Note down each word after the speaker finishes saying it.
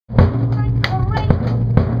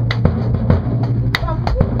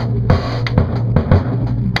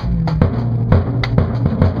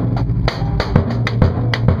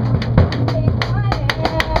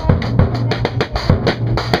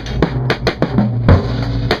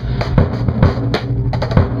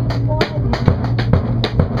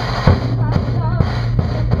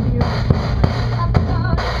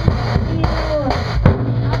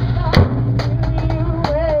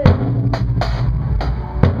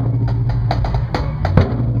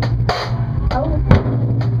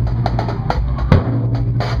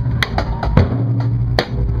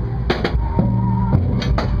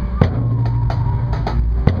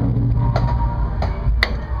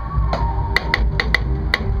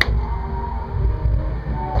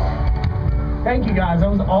Thank you guys. That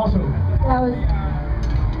was awesome. That was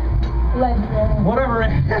legendary. Whatever.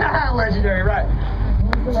 Legendary, right.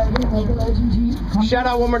 Shout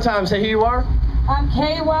out one more time. Say who you are. I'm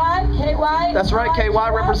KY. That's right, KY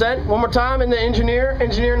represent. One more time, and the engineer in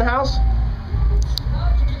the house.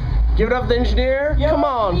 Give it up to the engineer. Yo, come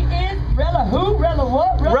on. He is Rella who, Rella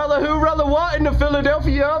what? Rella what in the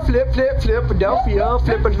Philadelphia? Flip, Philadelphia.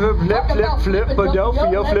 Flip, Philadelphia.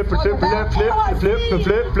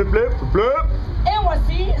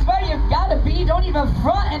 NYC is where you gotta be. Don't even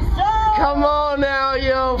front and suck. Come on now,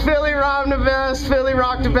 yo. Philly rhyme the best. Philly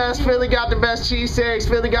rock the best. Philly got the best cheesesteaks.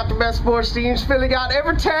 Philly got the best sports teams. Philly got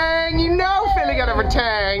everything. You know Philly got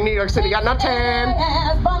everything. New York City got nothing.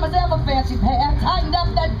 Bought myself a fancy pair. Tightened up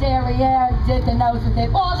that derriere. Did the nose with it.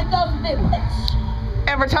 All the goes with it.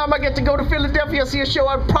 Every time I get to go to Philadelphia, see a show,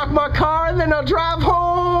 I park my car and then I'll drive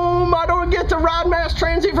home. I don't get to ride mass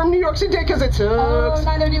transit from New York City because it sucks. Oh,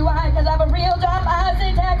 neither do I, because I have a real job. I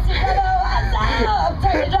say taxi, I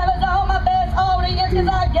taxi drivers are my best audience because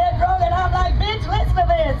I get drunk and I'm like, bitch, listen to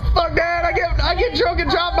this. Fuck that, I get drunk and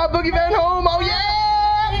drive my boogie van home. Oh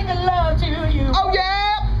yeah! Making love to you. Oh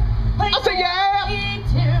yeah! I say yeah!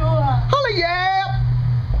 Holla yeah!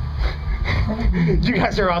 You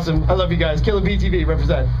guys are awesome. I love you guys. K2theP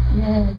represent. Yeah.